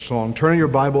song. Turn your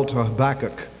Bible to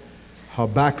Habakkuk.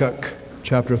 Habakkuk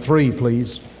chapter 3,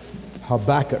 please.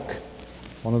 Habakkuk,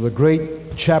 one of the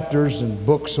great chapters and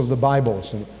books of the Bible.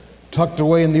 So tucked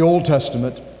away in the Old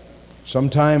Testament.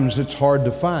 Sometimes it's hard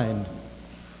to find.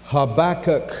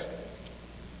 Habakkuk.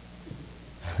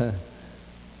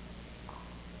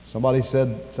 Somebody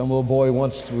said, some little boy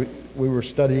once, we were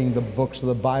studying the books of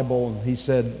the Bible, and he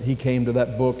said, he came to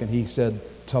that book and he said,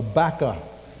 tobacco.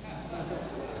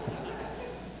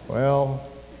 Well,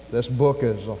 this book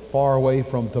is far away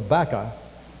from tobacco,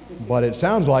 but it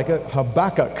sounds like it.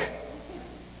 Habakkuk.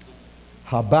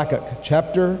 Habakkuk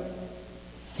chapter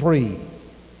 3.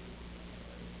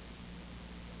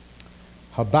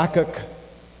 Habakkuk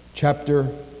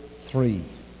chapter 3.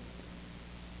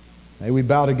 May we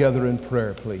bow together in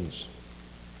prayer, please.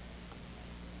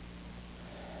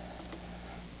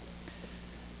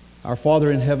 Our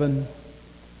Father in heaven,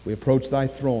 we approach Thy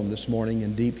throne this morning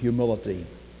in deep humility,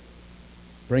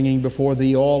 bringing before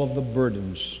Thee all of the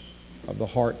burdens of the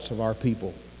hearts of our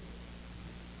people.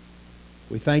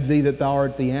 We thank Thee that Thou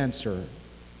art the answer,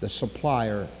 the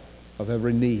supplier of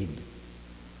every need.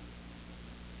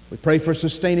 We pray for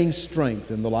sustaining strength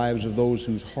in the lives of those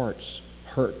whose hearts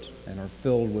hurt and are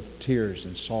filled with tears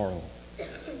and sorrow. And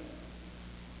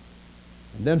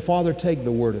then, Father, take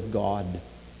the Word of God,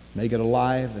 make it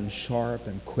alive and sharp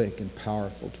and quick and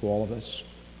powerful to all of us.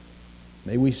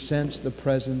 May we sense the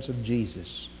presence of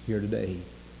Jesus here today.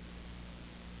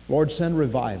 Lord, send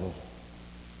revival.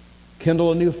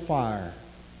 Kindle a new fire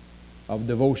of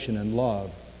devotion and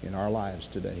love in our lives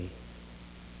today.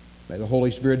 May the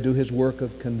Holy Spirit do His work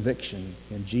of conviction.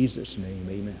 In Jesus' name,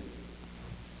 amen.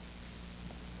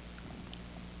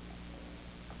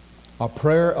 A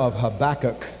prayer of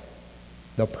Habakkuk,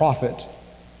 the prophet,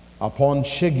 upon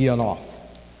Shigionoth.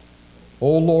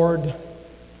 O Lord,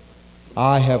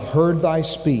 I have heard Thy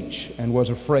speech and was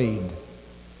afraid.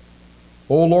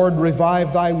 O Lord,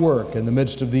 revive Thy work in the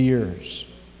midst of the years.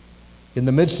 In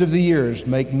the midst of the years,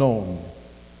 make known.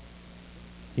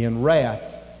 In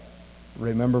wrath,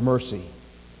 remember mercy.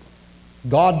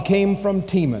 God came from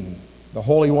Teman, the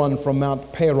Holy One from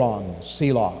Mount Paran,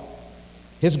 Selah.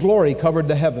 His glory covered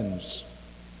the heavens,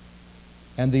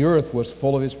 and the earth was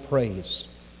full of His praise.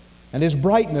 And His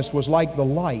brightness was like the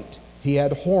light. He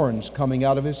had horns coming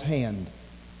out of His hand,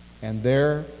 and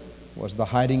there was the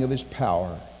hiding of His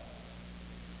power.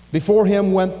 Before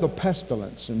Him went the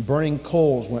pestilence, and burning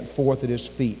coals went forth at His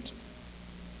feet.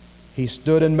 He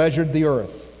stood and measured the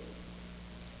earth.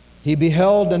 He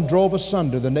beheld and drove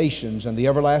asunder the nations, and the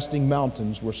everlasting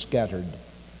mountains were scattered.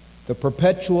 The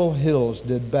perpetual hills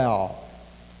did bow.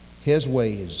 His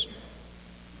ways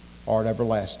are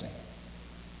everlasting.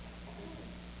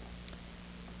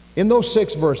 In those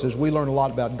 6 verses, we learn a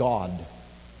lot about God.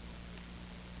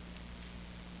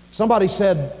 Somebody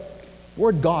said,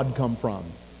 where'd God come from?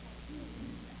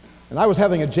 And I was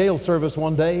having a jail service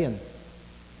one day, and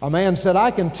a man said, I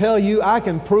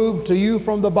can prove to you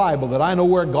from the Bible that I know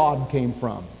where God came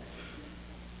from.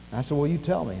 I said, well, you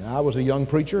tell me. And I was a young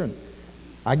preacher, and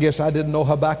I guess I didn't know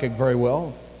Habakkuk very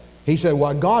well. He said,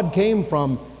 well, God came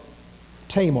from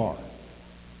Tamar.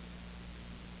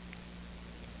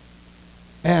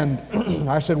 And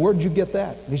I said, where did you get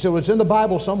that? And he said, well, it's in the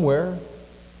Bible somewhere.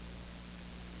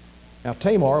 Now,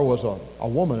 Tamar was a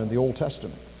woman in the Old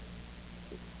Testament.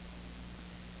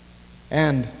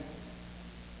 And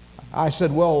I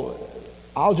said, well,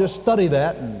 I'll just study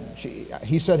that. And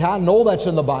he said, I know that's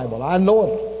in the Bible. I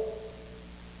know it.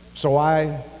 So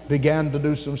I began to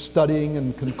do some studying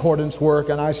and concordance work,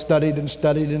 and I studied,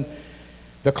 and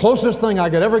the closest thing I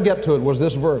could ever get to it was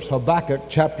this verse, Habakkuk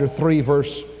chapter 3,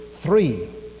 verse 3.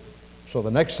 So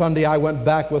the next Sunday I went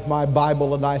back with my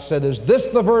Bible and I said, is this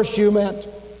the verse you meant?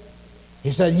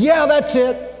 He said, yeah, that's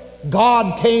it.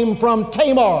 God came from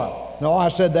Tamar. No, I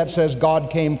said, that says God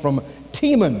came from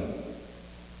Teman,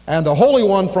 and the Holy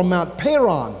One from Mount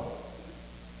Paran.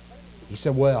 He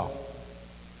said, well,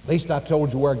 at least I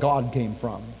told you where God came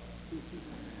from.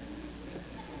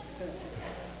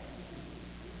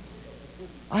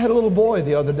 I had a little boy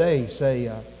the other day say,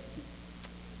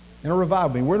 in a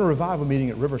revival meeting, we're in a revival meeting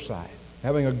at Riverside,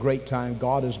 having a great time.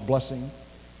 God is blessing.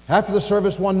 After the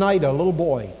service one night, a little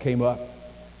boy came up.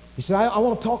 He said, I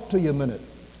want to talk to you a minute.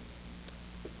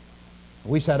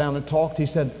 We sat down and talked. He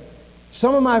said,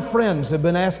 some of my friends have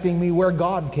been asking me where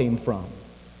God came from,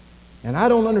 and I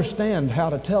don't understand how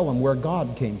to tell them where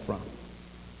God came from.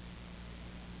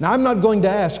 Now, I'm not going to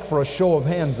ask for a show of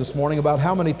hands this morning about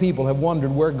how many people have wondered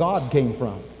where God came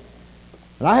from.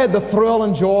 And I had the thrill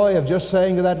and joy of just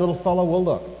saying to that little fellow, well,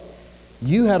 look,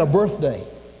 you had a birthday,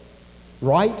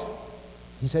 right?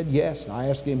 He said, yes. And I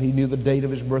asked him, he knew the date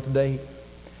of his birthday.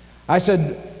 I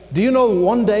said, do you know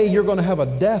one day you're going to have a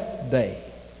death day?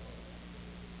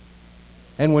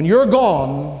 And when you're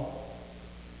gone,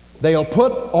 they'll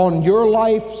put on your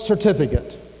life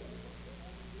certificate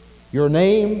your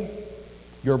name,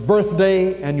 your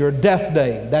birthday, and your death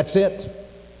day. That's it.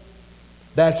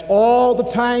 That's all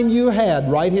the time you had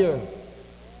right here.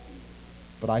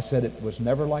 But I said it was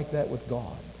never like that with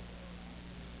God.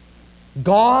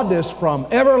 God is from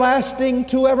everlasting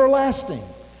to everlasting.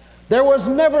 There was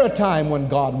never a time when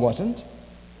God wasn't.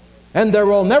 And there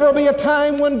will never be a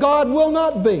time when God will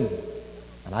not be.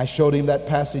 And I showed him that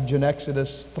passage in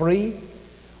Exodus 3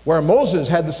 where Moses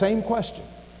had the same question.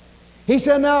 He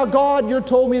said, now God, you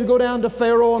told me to go down to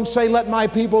Pharaoh and say, let my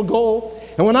people go.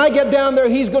 And when I get down there,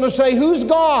 he's going to say, who's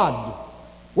God?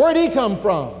 Where'd he come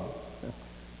from?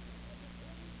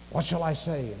 What shall I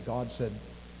say? And God said,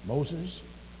 Moses,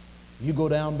 you go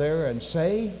down there and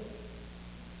say,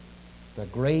 the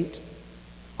great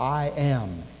I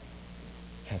am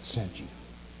hath sent you.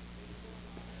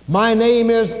 My name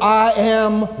is I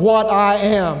am what I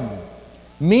am.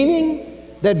 Meaning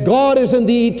that God is in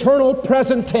the eternal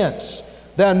present tense.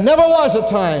 There never was a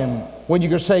time when you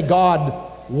could say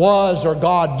God was, or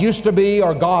God used to be,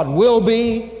 or God will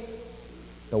be.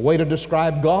 The way to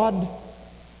describe God,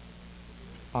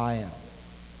 I am.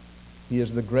 He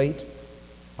is the great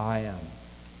I am.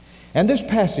 And this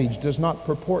passage does not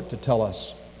purport to tell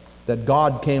us that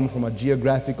God came from a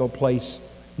geographical place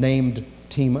named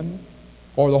Teman,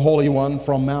 or the Holy One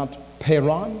from Mount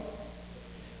Paran.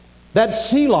 That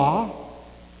Selah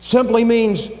simply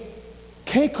means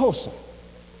kekosa.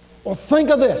 Well, think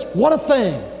of this. What a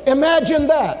thing. Imagine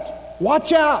that.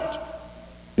 Watch out.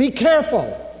 Be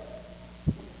careful.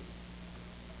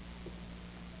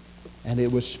 And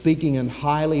it was speaking in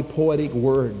highly poetic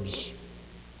words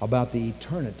about the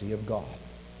eternity of God.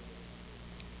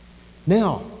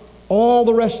 Now, all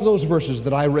the rest of those verses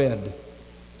that I read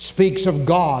speaks of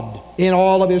God in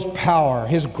all of His power.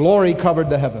 His glory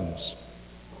covered the heavens.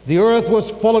 The earth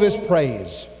was full of His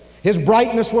praise. His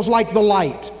brightness was like the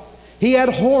light. He had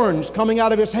horns coming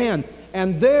out of His hand.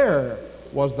 And there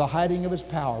was the hiding of His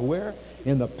power. Where?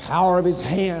 In the power of His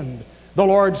hand. The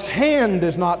Lord's hand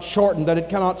is not shortened that it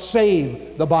cannot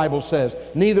save, the Bible says.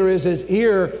 Neither is His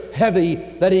ear heavy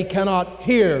that He cannot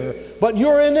hear. But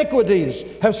your iniquities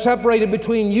have separated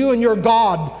between you and your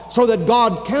God, so that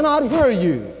God cannot hear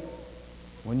you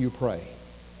when you pray.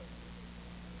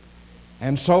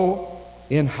 And so,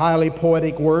 in highly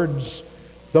poetic words,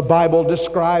 the Bible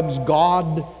describes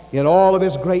God in all of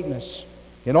His greatness,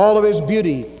 in all of His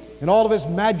beauty, in all of His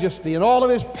majesty, in all of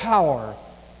His power.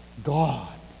 God.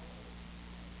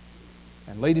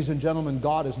 And ladies and gentlemen,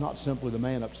 God is not simply the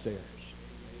man upstairs.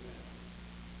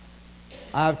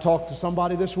 I've talked to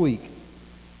somebody this week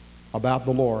about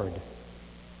the Lord,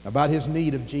 about his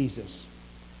need of Jesus.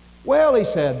 Well, he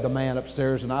said, the man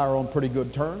upstairs and I are on pretty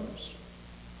good terms.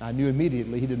 I knew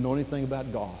immediately he didn't know anything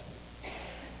about God.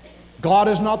 God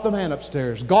is not the man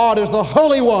upstairs. God is the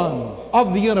Holy One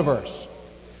of the universe.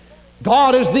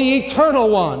 God is the Eternal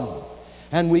One.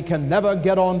 And we can never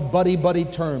get on buddy-buddy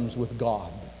terms with God.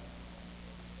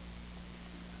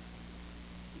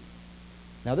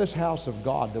 Now, this house of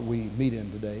God that we meet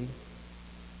in today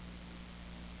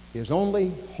is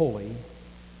only holy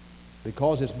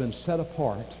because it's been set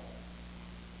apart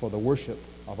for the worship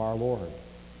of our Lord.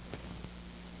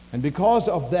 And because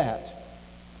of that,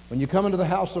 when you come into the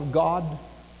house of God,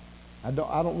 I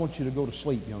don't want you to go to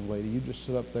sleep, young lady. You just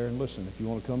sit up there and listen. If you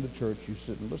want to come to church, you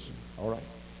sit and listen. All right.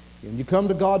 When you come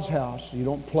to God's house, you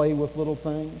don't play with little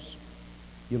things.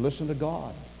 You listen to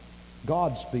God.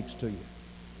 God speaks to you.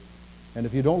 And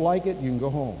if you don't like it, you can go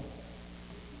home.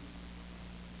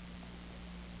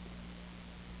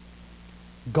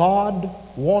 God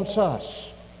wants us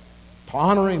to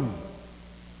honor Him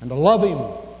and to love Him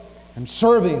and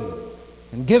serve Him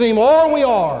and give Him all we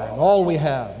are and all we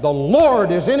have. The Lord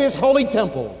is in His holy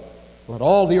temple. Let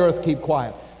all the earth keep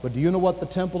quiet. But do you know what the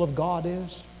temple of God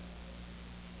is?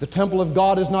 The temple of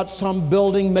God is not some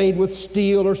building made with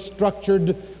steel or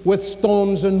structured with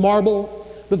stones and marble.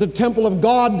 But the temple of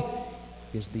God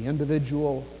is the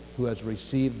individual who has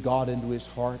received God into his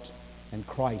heart, and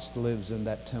Christ lives in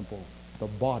that temple, the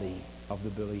body of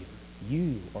the believer.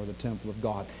 You are the temple of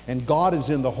God. And God is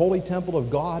in the holy temple of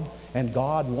God, and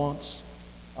God wants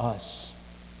us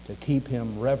to keep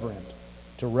Him reverent,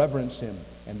 to reverence Him,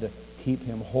 and to keep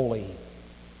Him holy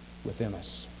within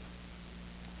us.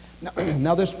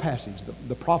 Now this passage,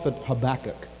 the prophet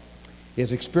Habakkuk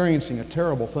is experiencing a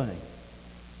terrible thing,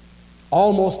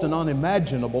 almost an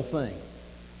unimaginable thing.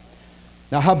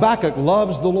 Now Habakkuk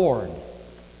loves the Lord.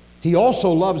 He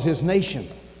also loves his nation.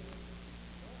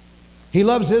 He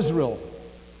loves Israel.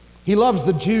 He loves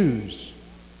the Jews.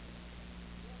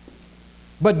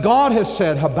 But God has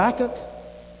said, Habakkuk,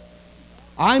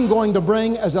 I'm going to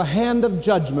bring as a hand of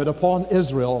judgment upon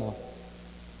Israel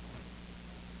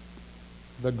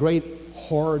the great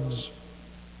hordes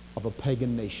of a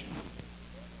pagan nation.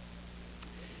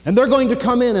 And they're going to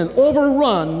come in and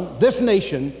overrun this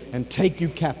nation and take you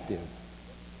captive.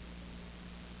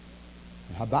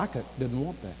 And Habakkuk didn't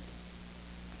want that.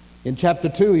 In chapter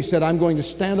 2, he said, I'm going to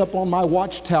stand up on my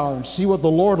watchtower and see what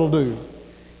the Lord will do.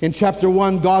 In chapter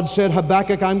 1, God said,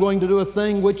 Habakkuk, I'm going to do a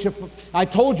thing which if I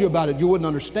told you about it, you wouldn't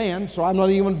understand, so I'm not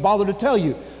even bothered to tell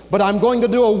you. But I'm going to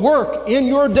do a work in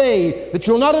your day that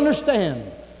you'll not understand,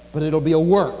 but it'll be a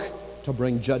work to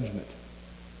bring judgment.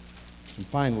 And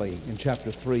finally, in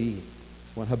chapter 3,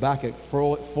 when Habakkuk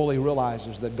fully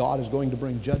realizes that God is going to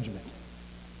bring judgment,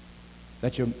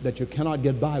 that you cannot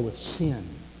get by with sin,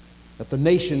 that the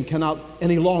nation cannot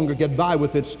any longer get by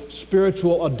with its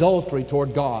spiritual adultery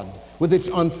toward God, with its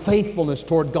unfaithfulness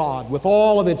toward God, with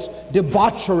all of its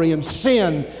debauchery and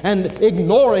sin and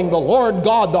ignoring the Lord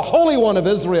God, the Holy One of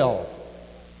Israel.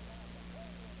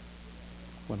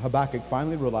 When Habakkuk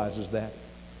finally realizes that,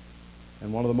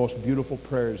 and one of the most beautiful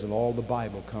prayers in all the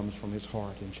Bible comes from his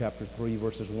heart in chapter 3,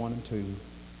 verses 1 and 2.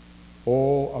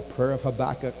 Oh, a prayer of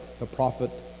Habakkuk, the prophet,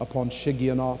 upon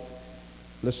Shigionoth.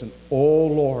 Listen, O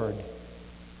Lord,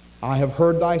 I have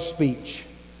heard thy speech.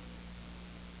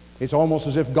 It's almost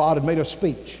as if God had made a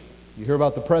speech. You hear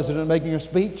about the president making a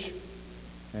speech,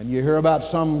 and you hear about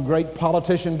some great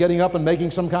politician getting up and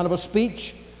making some kind of a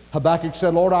speech. Habakkuk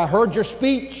said, Lord, I heard your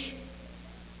speech,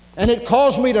 and it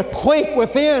caused me to quake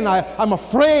within. I'm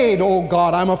afraid, oh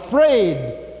God, I'm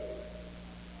afraid.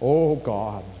 Oh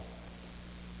God,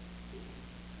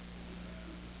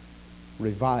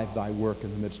 revive thy work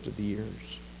in the midst of the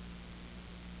years.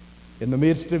 In the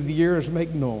midst of the years,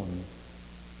 make known.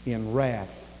 In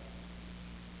wrath,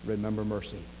 remember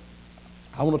mercy.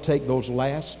 I want to take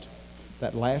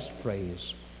that last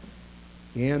phrase,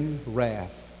 in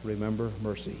wrath, remember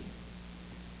mercy.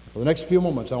 For the next few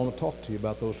moments, I want to talk to you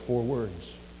about those four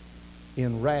words.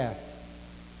 In wrath,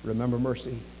 remember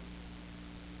mercy.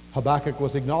 Habakkuk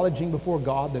was acknowledging before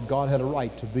God that God had a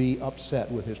right to be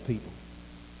upset with his people.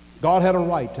 God had a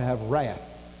right to have wrath.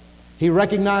 He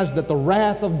recognized that the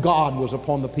wrath of God was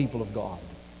upon the people of God.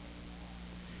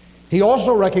 He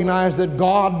also recognized that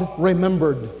God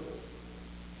remembered.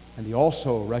 And he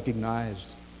also recognized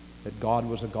that God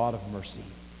was a God of mercy.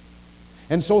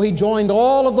 And so he joined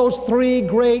all of those three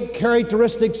great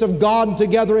characteristics of God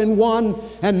together in one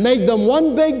and made them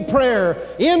one big prayer.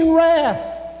 In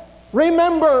wrath,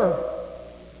 remember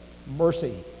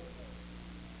mercy.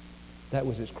 That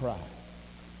was his cry.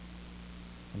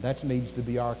 And that needs to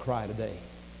be our cry today.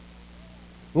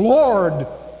 Lord,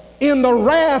 in the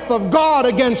wrath of God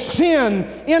against sin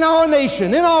in our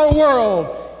nation, in our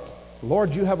world,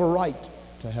 Lord, you have a right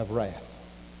to have wrath.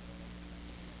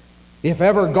 If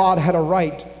ever God had a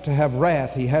right to have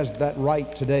wrath, he has that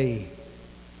right today.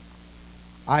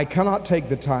 I cannot take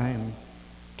the time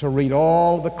to read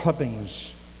all the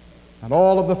clippings and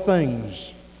all of the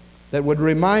things that would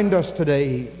remind us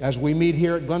today as we meet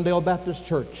here at Glendale Baptist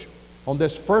Church on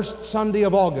this first Sunday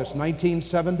of August,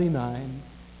 1979,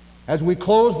 as we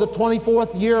close the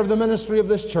 24th year of the ministry of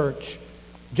this church,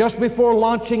 just before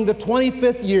launching the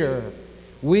 25th year,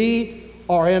 we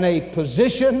are in a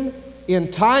position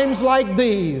in times like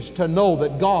these to know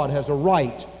that God has a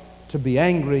right to be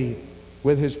angry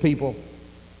with his people.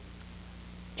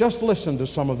 Just listen to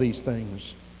some of these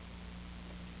things.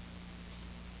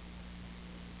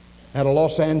 At a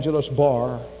Los Angeles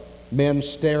bar, men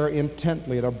stare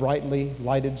intently at a brightly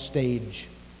lighted stage.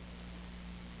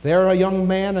 There a young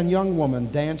man and young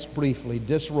woman dance briefly,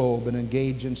 disrobe, and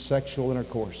engage in sexual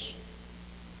intercourse.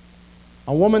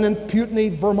 A woman in Putney,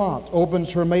 Vermont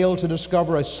opens her mail to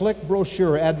discover a slick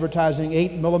brochure advertising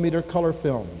 8mm color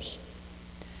films.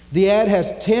 The ad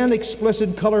has 10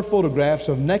 explicit color photographs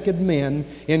of naked men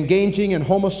engaging in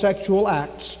homosexual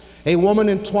acts, a woman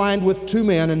entwined with two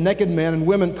men and naked men and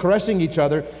women caressing each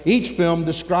other, each film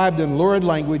described in lurid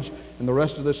language, and the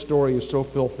rest of the story is so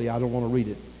filthy I don't want to read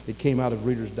it. It came out of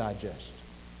Reader's Digest.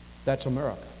 That's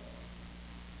America.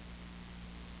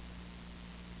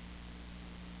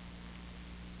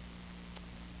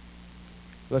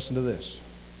 Listen to this.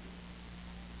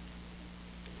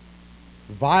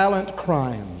 Violent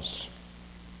crimes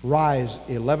rise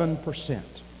 11%.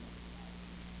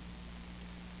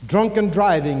 Drunken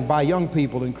driving by young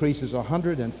people increases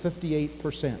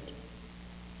 158%.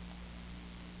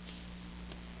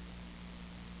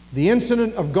 The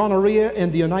incidence of gonorrhea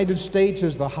in the United States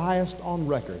is the highest on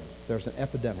record. There's an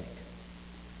epidemic.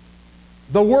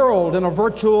 The world in a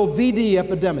virtual VD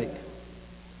epidemic.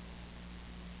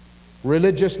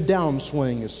 Religious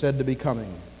downswing is said to be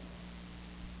coming.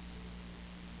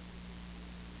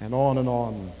 And on and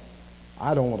on.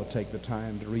 I don't want to take the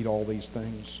time to read all these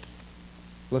things.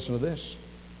 Listen to this.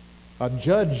 A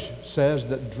judge says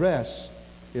that dress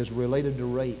is related to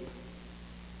rape.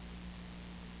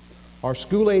 Are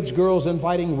school-age girls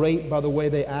inviting rape by the way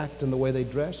they act and the way they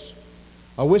dress?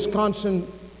 A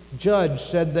Wisconsin judge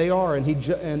said they are, and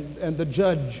the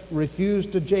judge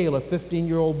refused to jail a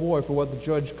 15-year-old boy for what the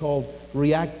judge called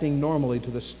reacting normally to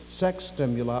the sex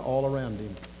stimuli all around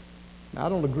him. Now, I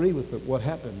don't agree with what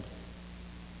happened,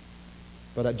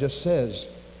 but it just says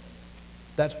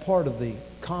that's part of the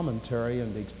commentary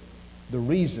and the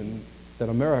reason that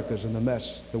America's in the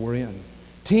mess that we're in.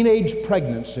 Teenage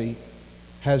pregnancy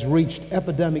has reached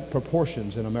epidemic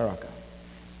proportions in America.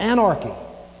 Anarchy.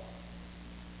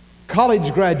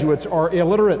 College graduates are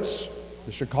illiterates,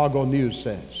 the Chicago News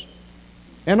says.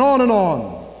 And on and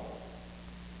on.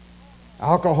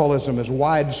 Alcoholism is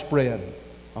widespread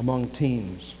among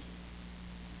teens.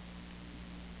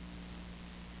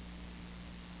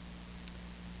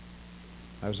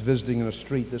 I was visiting in a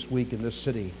street this week in this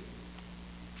city,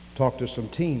 talked to some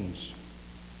teens,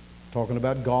 talking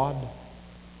about God,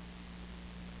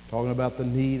 talking about the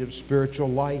need of spiritual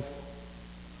life.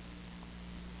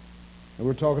 And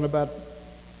we're talking about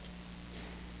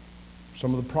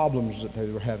some of the problems that they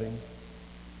were having.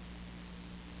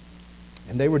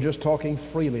 And they were just talking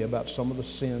freely about some of the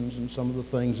sins and some of the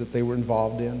things that they were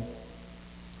involved in.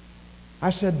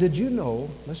 I said, did you know,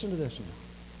 listen to this now.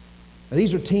 Now,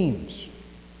 these are teens,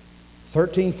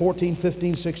 13, 14,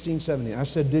 15, 16, 17. I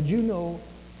said, did you know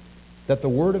that the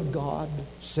Word of God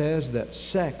says that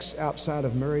sex outside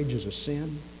of marriage is a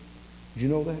sin? Did you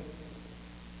know that?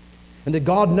 And that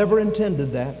God never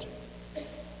intended that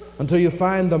until you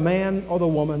find the man or the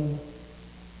woman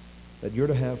that you're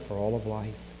to have for all of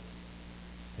life.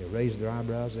 They raised their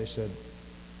eyebrows. They said,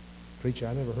 preacher,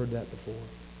 I never heard that before.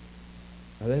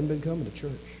 Now, they haven't been coming to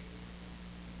church.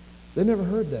 They never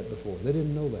heard that before. They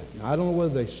didn't know that. Now, I don't know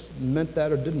whether they meant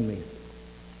that or didn't mean it.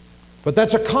 But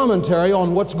that's a commentary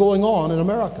on what's going on in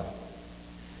America.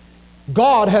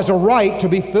 God has a right to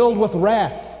be filled with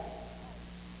wrath.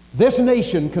 This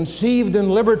nation, conceived in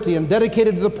liberty and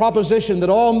dedicated to the proposition that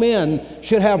all men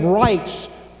should have rights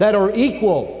that are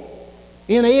equal,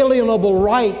 inalienable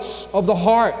rights of the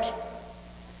heart.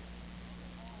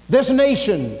 This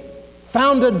nation,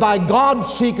 founded by God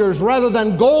seekers rather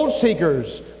than gold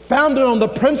seekers, founded on the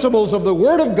principles of the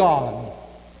Word of God.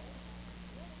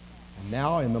 And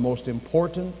now, in the most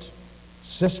important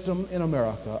system in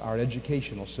America, our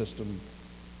educational system,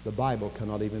 the Bible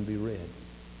cannot even be read.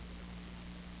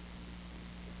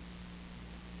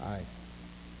 I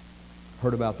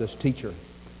heard about this teacher,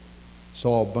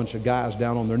 saw a bunch of guys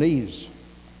down on their knees.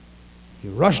 He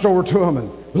rushed over to them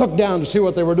and looked down to see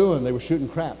what they were doing. They were shooting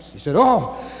craps. He said,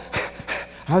 oh,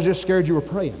 I was just scared you were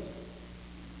praying.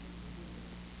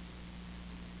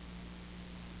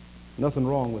 Nothing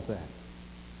wrong with that.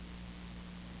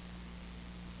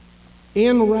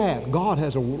 In wrath, God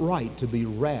has a right to be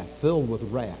filled with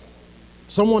wrath.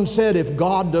 Someone said if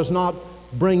God does not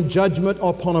bring judgment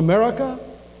upon America,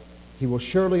 He will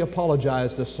surely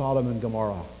apologize to Sodom and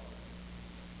Gomorrah.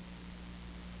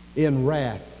 In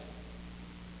wrath,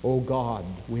 oh God,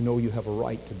 we know you have a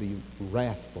right to be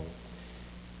wrathful.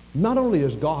 Not only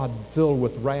is God filled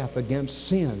with wrath against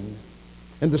sin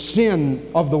and the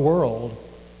sin of the world,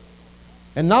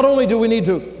 and not only do we need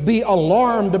to be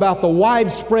alarmed about the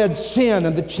widespread sin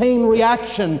and the chain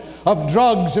reaction of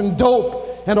drugs and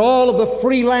dope and all of the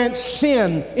freelance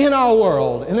sin in our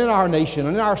world and in our nation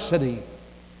and in our city,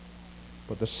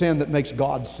 but the sin that makes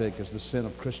God sick is the sin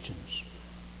of Christians.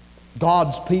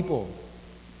 God's people,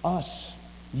 us,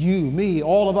 you, me,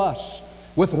 all of us,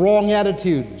 with wrong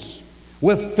attitudes,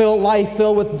 with life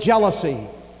filled with jealousy,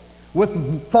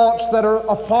 with thoughts that are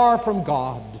afar from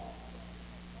God,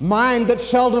 mind that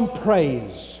seldom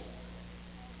prays,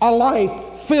 a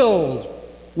life filled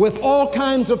with all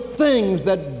kinds of things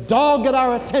that dog at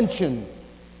our attention,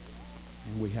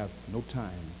 and we have no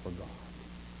time for God.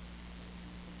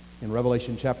 In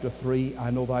Revelation chapter 3,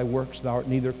 I know thy works, thou art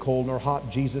neither cold nor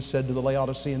hot. Jesus said to the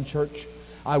Laodicean church,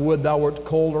 I would thou wert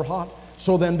cold or hot.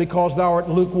 So then, because thou art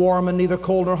lukewarm and neither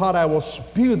cold nor hot, I will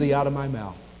spew thee out of my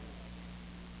mouth.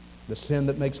 The sin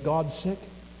that makes God sick,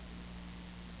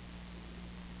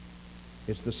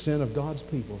 it's the sin of God's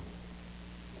people.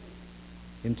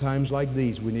 In times like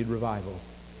these, we need revival.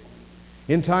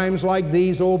 In times like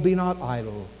these, oh, be not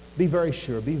idle. Be very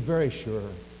sure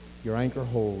your anchor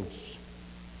holds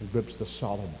and grips the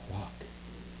solid rock.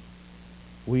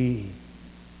 We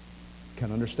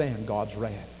can understand God's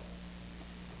wrath.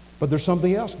 But there's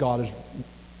something else God is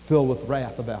filled with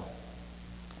wrath about.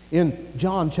 In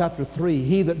John chapter 3,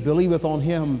 he that believeth on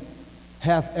him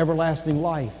hath everlasting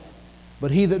life, but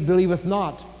he that believeth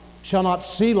not shall not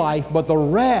see life, but the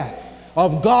wrath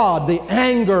of God, the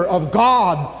anger of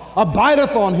God,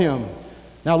 abideth on him.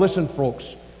 Now listen,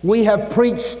 folks, we have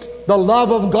preached the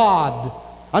love of God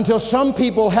until some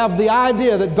people have the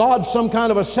idea that God's some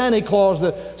kind of a Santa Claus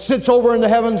that sits over in the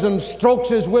heavens and strokes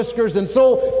his whiskers and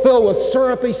so filled with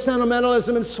syrupy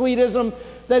sentimentalism and sweetism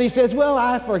that he says, well,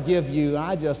 I forgive you,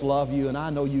 I just love you, and I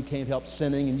know you can't help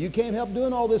sinning, and you can't help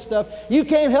doing all this stuff. You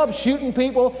can't help shooting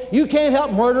people. You can't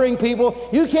help murdering people.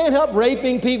 You can't help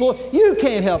raping people. You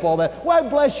can't help all that. Why,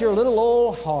 bless your little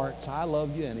old hearts. I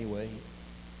love you anyway.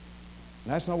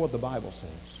 And that's not what the Bible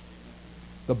says.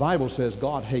 The Bible says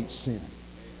God hates sin.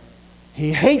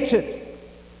 He hates it.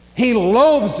 He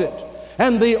loathes it.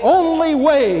 And the only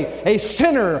way a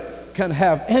sinner can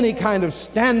have any kind of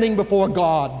standing before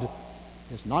God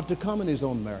is not to come in his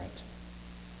own merit,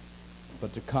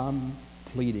 but to come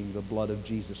pleading the blood of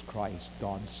Jesus Christ,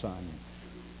 God's Son.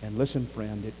 And listen,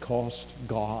 friend, it cost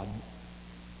God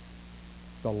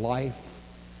the life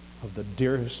of the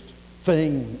dearest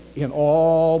thing in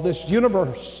all this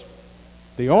universe,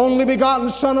 the only begotten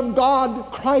Son of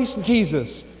God, Christ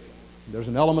Jesus. There's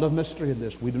an element of mystery in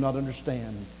this. We do not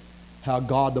understand how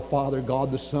God the Father, God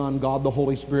the Son, God the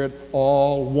Holy Spirit,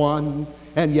 all one,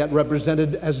 and yet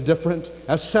represented as different,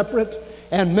 as separate,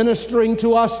 and ministering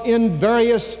to us in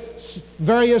various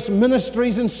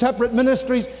ministries and separate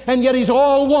ministries, and yet he's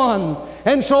all one.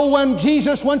 And so when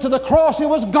Jesus went to the cross, it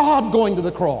was God going to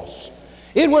the cross.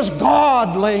 It was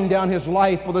God laying down his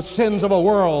life for the sins of a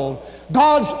world.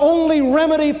 God's only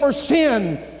remedy for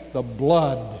sin, the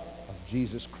blood of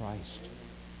Jesus Christ.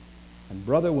 And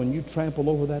brother, when you trample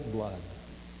over that blood,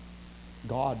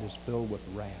 God is filled with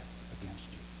wrath against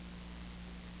you.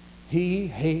 He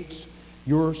hates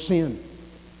your sin.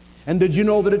 And did you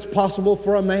know that it's possible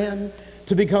for a man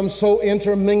to become so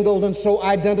intermingled and so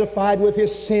identified with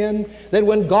his sin that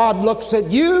when God looks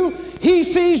at you, he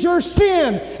sees your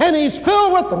sin and he's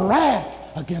filled with wrath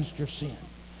against your sin?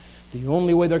 The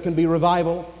only way there can be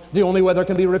revival, the only way there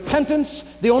can be repentance,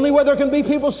 the only way there can be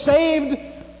people saved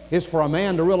is for a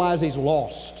man to realize he's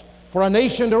lost, for a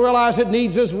nation to realize it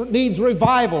needs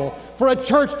revival, for a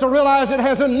church to realize it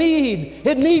has a need.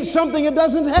 It needs something it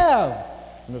doesn't have.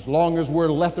 And as long as we're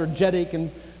lethargic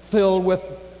and filled with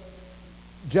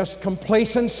just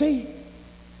complacency,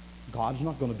 God's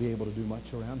not going to be able to do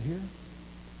much around here.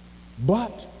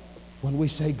 But when we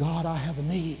say, God, I have a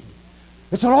need,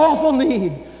 it's an awful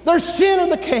need. There's sin in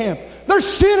the camp. There's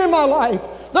sin in my life.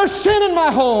 There's sin in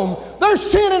my home. There's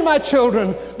sin in my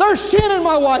children. There's sin in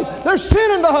my wife. There's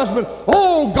sin in the husband.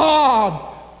 Oh,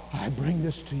 God, I bring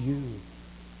this to you.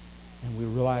 And we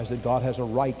realize that God has a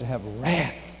right to have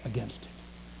wrath against it.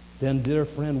 Then, dear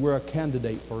friend, we're a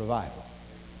candidate for revival.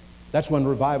 That's when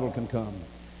revival can come.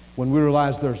 When we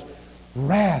realize there's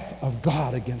wrath of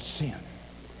God against sin.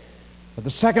 But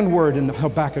the second word in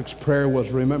Habakkuk's prayer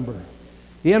was remember.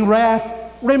 In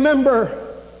wrath, remember.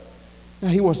 Now,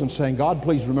 he wasn't saying, God,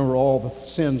 please remember all the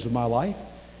sins of my life,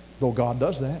 though God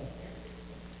does that.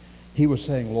 He was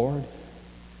saying, Lord,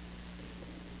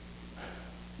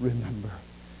 remember.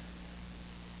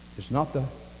 It's not the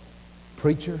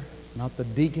preacher, not the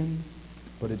deacon,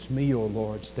 but it's me, O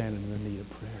Lord, standing in the need of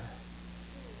prayer.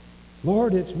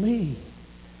 Lord, it's me.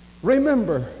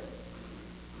 Remember.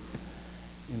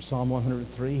 In Psalm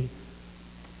 103,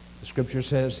 the Scripture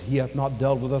says, He hath not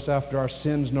dealt with us after our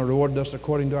sins, nor rewarded us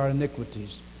according to our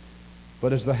iniquities.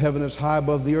 But as the heaven is high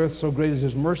above the earth, so great is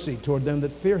His mercy toward them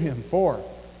that fear Him. For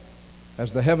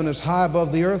as the heaven is high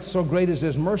above the earth, so great is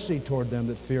His mercy toward them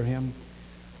that fear Him.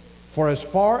 For as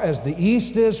far as the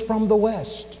east is from the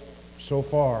west, so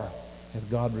far hath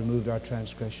God removed our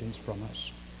transgressions from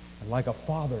us. And like a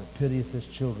father pitieth his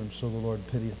children, so the Lord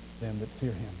pitieth them that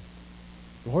fear Him.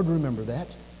 Lord, remember that.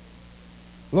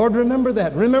 Lord, remember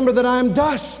that. Remember that I'm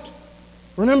dust.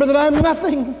 Remember that I'm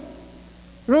nothing.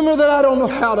 Remember that I don't know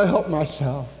how to help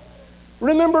myself.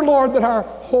 Remember, Lord, that our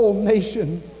whole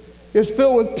nation is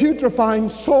filled with putrefying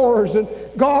sores, and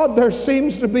God, there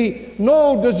seems to be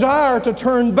no desire to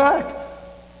turn back.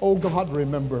 Oh God,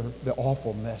 remember the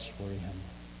awful mess we're in.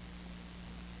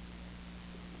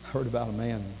 I heard about a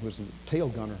man who was a tail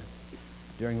gunner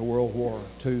during World War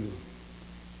II,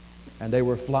 and they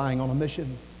were flying on a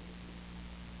mission.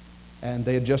 And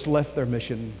they had just left their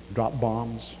mission, dropped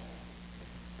bombs.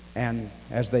 And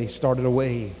as they started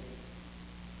away,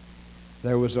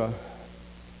 there was a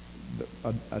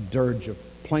dirge of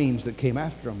planes that came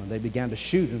after them, and they began to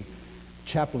shoot. And the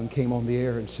chaplain came on the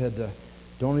air and said,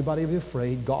 Don't anybody be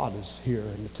afraid. God is here.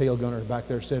 And the tail gunner back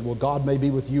there said, well, God may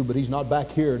be with you, but He's not back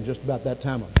here. Just about that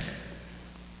time, a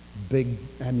big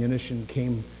ammunition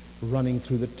came running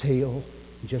through the tail.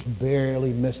 He just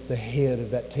barely missed the head of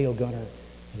that tail gunner.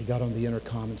 And he got on the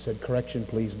intercom and said, correction,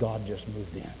 please. God just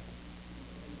moved in.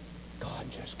 God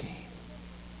just came.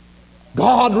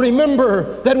 God,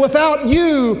 remember that without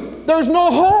you, there's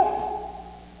no hope.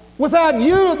 Without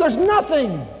you, there's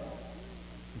nothing.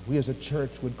 We as a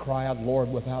church would cry out,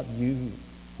 Lord, without you,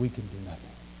 we can do nothing.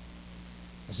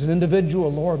 As an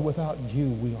individual, Lord, without you,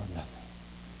 we are nothing.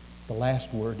 The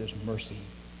last word is mercy.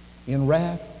 In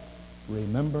wrath,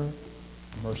 remember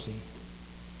mercy.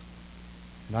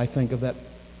 And I think of that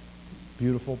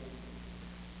beautiful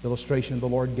illustration the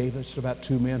Lord gave us about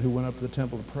two men who went up to the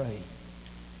temple to pray.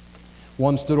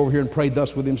 One stood over here and prayed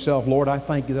thus with himself, Lord, I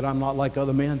thank you that I'm not like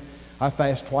other men. I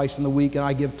fast twice in the week and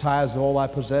I give tithes of all I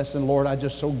possess. And Lord, I'm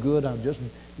just so good. I'm just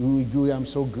ooey gooey. I'm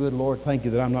so good. Lord, thank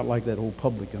you that I'm not like that old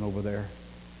publican over there.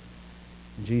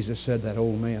 And Jesus said that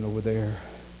old man over there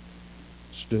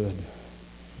stood.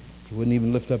 He wouldn't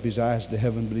even lift up his eyes to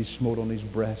heaven, but he smote on his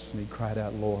breast and he cried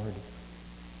out, Lord,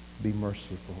 be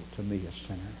merciful to me, a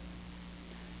sinner.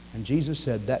 And Jesus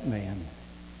said that man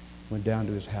went down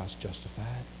to his house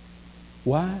justified.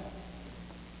 Why?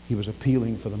 He was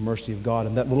appealing for the mercy of God.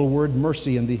 And that little word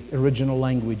mercy in the original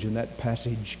language in that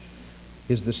passage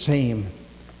is the same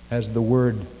as the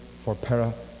word for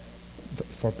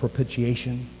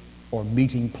propitiation or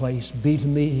meeting place. Be to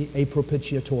me a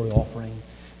propitiatory offering.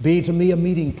 Be to me a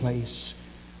meeting place.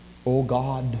 Oh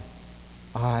God,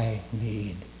 I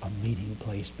need a meeting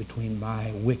place between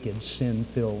my wicked,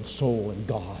 sin-filled soul and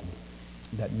God.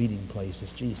 That meeting place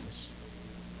is Jesus.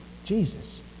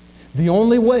 Jesus. The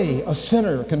only way a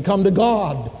sinner can come to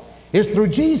God is through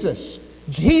Jesus.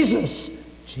 Jesus.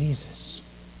 Jesus.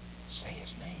 Say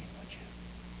His name, would you?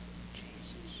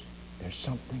 Jesus. There's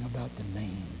something about the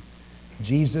name.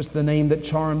 Jesus, the name that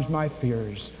charms my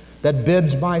fears, that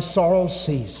bids my sorrows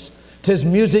cease. 'Tis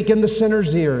music in the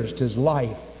sinner's ears. 'Tis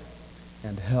life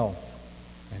and health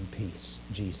and peace.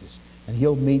 Jesus. And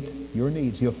He'll meet your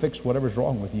needs. He'll fix whatever's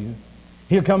wrong with you.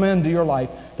 He'll come into your life.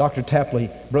 Dr. Tapley,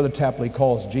 Brother Tapley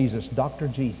calls Jesus Dr.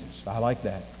 Jesus. I like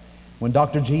that. When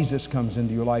Dr. Jesus comes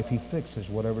into your life, He fixes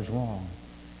whatever's wrong.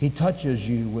 He touches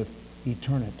you with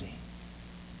eternity.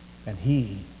 And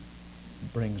He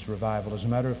brings revival. As a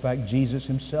matter of fact, Jesus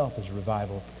Himself is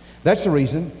revival. That's the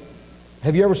reason.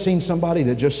 Have you ever seen somebody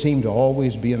that just seemed to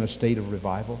always be in a state of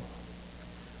revival?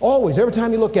 Always. Every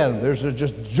time you look at them, there's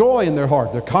just joy in their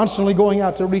heart. They're constantly going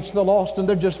out to reach the lost, and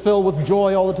they're just filled with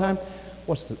joy all the time.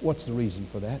 What's the reason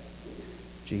for that?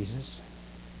 Jesus.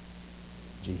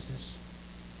 Jesus.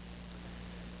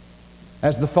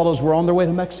 As the fellows were on their way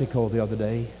to Mexico the other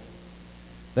day,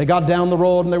 they got down the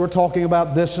road and they were talking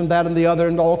about this and that and the other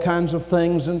and all kinds of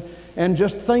things and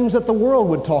just things that the world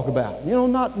would talk about. You know,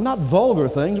 not vulgar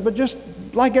things, but just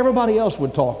like everybody else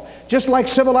would talk. Just like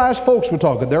civilized folks would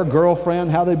talk. Their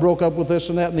girlfriend, how they broke up with this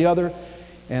and that and the other.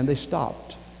 And they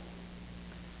stopped.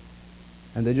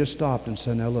 And they just stopped and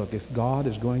said, now look, if God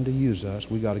is going to use us,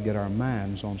 we got to get our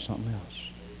minds on something else.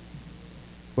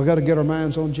 We got to get our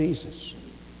minds on Jesus.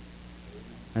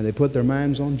 And they put their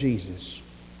minds on Jesus.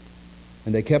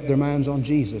 And they kept their minds on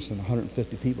Jesus, and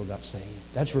 150 people got saved.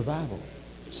 That's revival.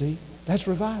 See? That's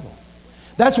revival.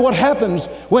 That's what happens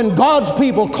when God's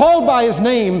people called by His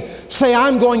name say,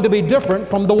 I'm going to be different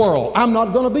from the world. I'm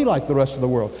not going to be like the rest of the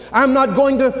world. I'm not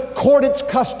going to court its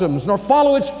customs nor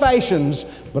follow its fashions,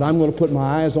 but I'm going to put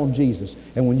my eyes on Jesus.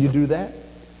 And when you do that,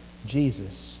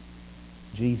 Jesus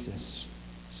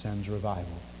sends revival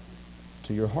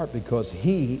to your heart because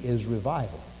He is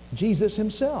revival. Jesus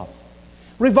Himself.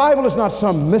 Revival is not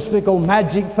some mystical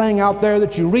magic thing out there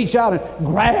that you reach out and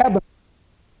grab.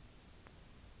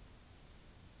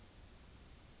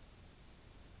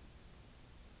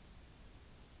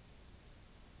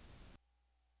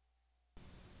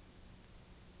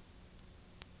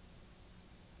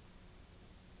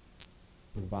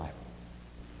 Revival.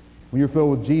 When you're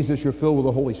filled with Jesus, you're filled with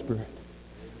the Holy Spirit.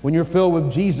 When you're filled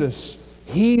with Jesus,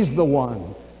 He's the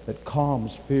one that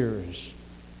calms fears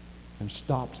and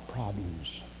stops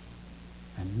problems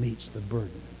and meets the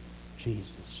burden.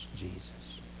 Jesus.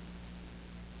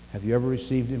 Have you ever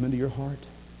received Him into your heart?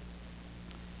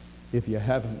 If you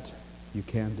haven't, you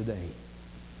can today.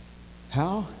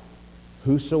 How?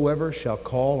 Whosoever shall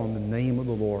call on the name of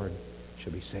the Lord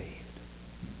shall be saved.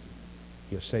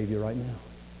 He'll save you right now.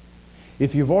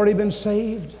 If you've already been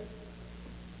saved,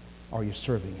 are you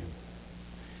serving Him?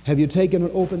 Have you taken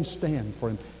an open stand for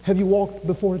Him? Have you walked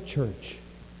before a church?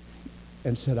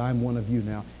 and said, I'm one of you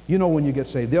now. You know, when you get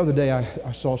saved, the other day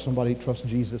I saw somebody trust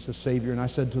Jesus as Savior, and I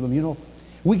said to them, you know,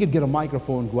 we could get a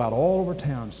microphone and go out all over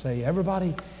town and say,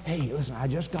 everybody, hey, listen, I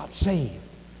just got saved.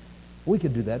 We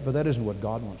could do that, but that isn't what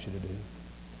God wants you to do.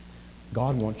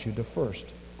 God wants you to first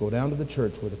go down to the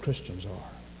church where the Christians are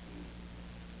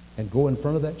and go in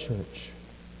front of that church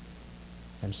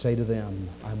and say to them,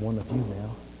 I'm one of you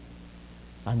now.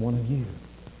 I'm one of you.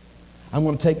 I'm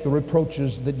going to take the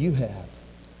reproaches that you have.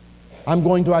 I'm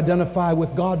going to identify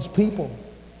with God's people.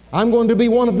 I'm going to be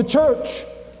one of the church.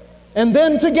 And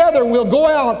then together we'll go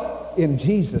out in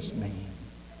Jesus' name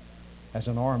as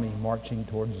an army marching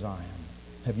towards Zion.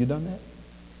 Have you done that?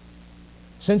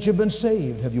 Since you've been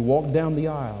saved, have you walked down the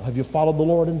aisle? Have you followed the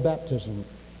Lord in baptism?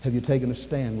 Have you taken a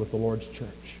stand with the Lord's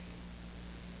church?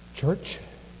 Church,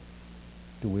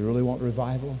 do we really want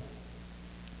revival?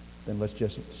 Then let's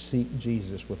just seek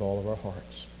Jesus with all of our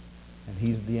hearts. And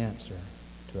He's the answer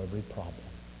to every problem.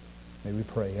 May we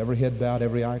pray. Every head bowed,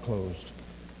 every eye closed.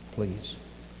 Please.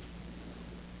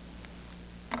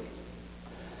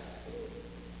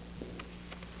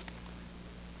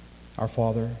 Our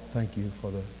Father, thank you for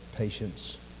the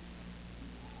patience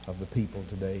of the people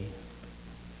today.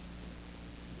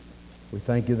 We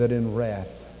thank you that in wrath,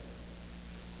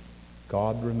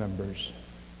 God remembers,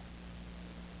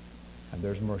 and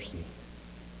there's mercy.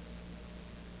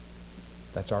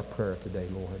 That's our prayer today,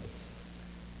 Lord.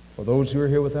 For those who are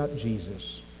here without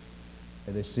Jesus,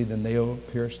 may they see the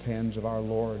nail-pierced hands of our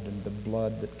Lord and the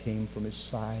blood that came from His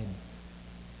side.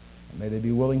 And may they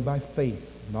be willing by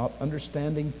faith, not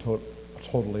understanding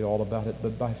totally all about it,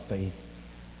 but by faith,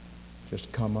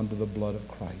 just come under the blood of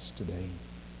Christ today.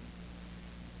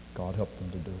 God help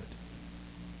them to do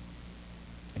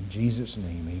it. In Jesus'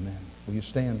 name, amen. Will you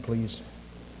stand, please?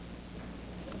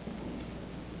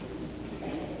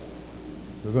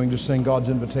 We're going to sing God's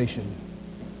invitation.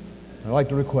 I'd like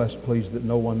to request, please, that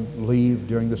no one leave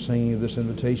during the singing of this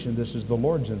invitation. This is the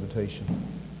Lord's invitation.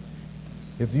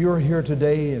 If you're here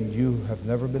today and you have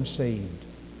never been saved,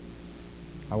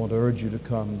 I want to urge you to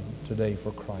come today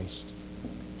for Christ.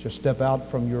 Just step out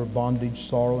from your bondage,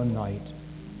 sorrow, and night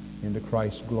into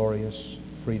Christ's glorious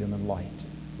freedom and light.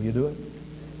 Will you do it?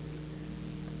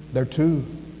 There are two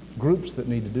groups that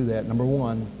need to do that. Number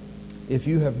one, if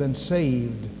you have been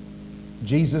saved,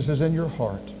 Jesus is in your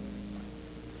heart,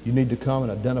 you need to come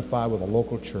and identify with a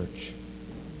local church.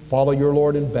 Follow your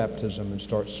Lord in baptism and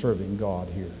start serving God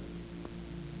here.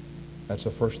 That's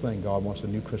the first thing God wants a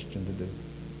new Christian to do.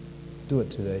 Do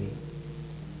it today.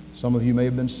 Some of you may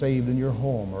have been saved in your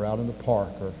home or out in the park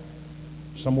or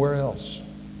somewhere else,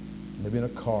 maybe in a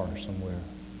car somewhere.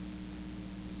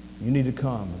 You need to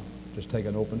come and just take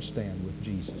an open stand with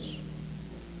Jesus.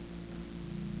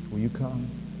 Will you come?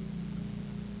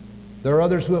 There are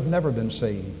others who have never been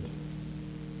saved.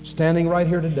 Standing right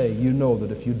here today, you know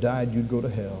that if you died, you'd go to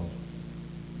hell.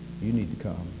 You need to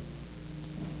come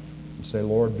and say,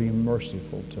 Lord, be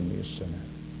merciful to me, a sinner.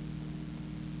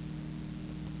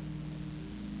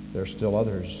 There are still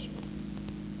others.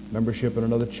 Membership in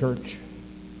another church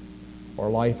or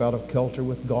life out of kilter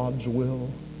with God's will.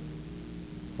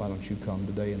 Why don't you come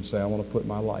today and say, I want to put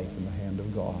my life in the hand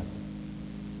of God.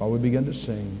 While we begin to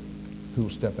sing, who will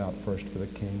step out first for the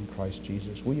King, Christ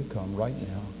Jesus? Will you come right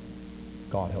now?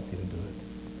 God help you to do it.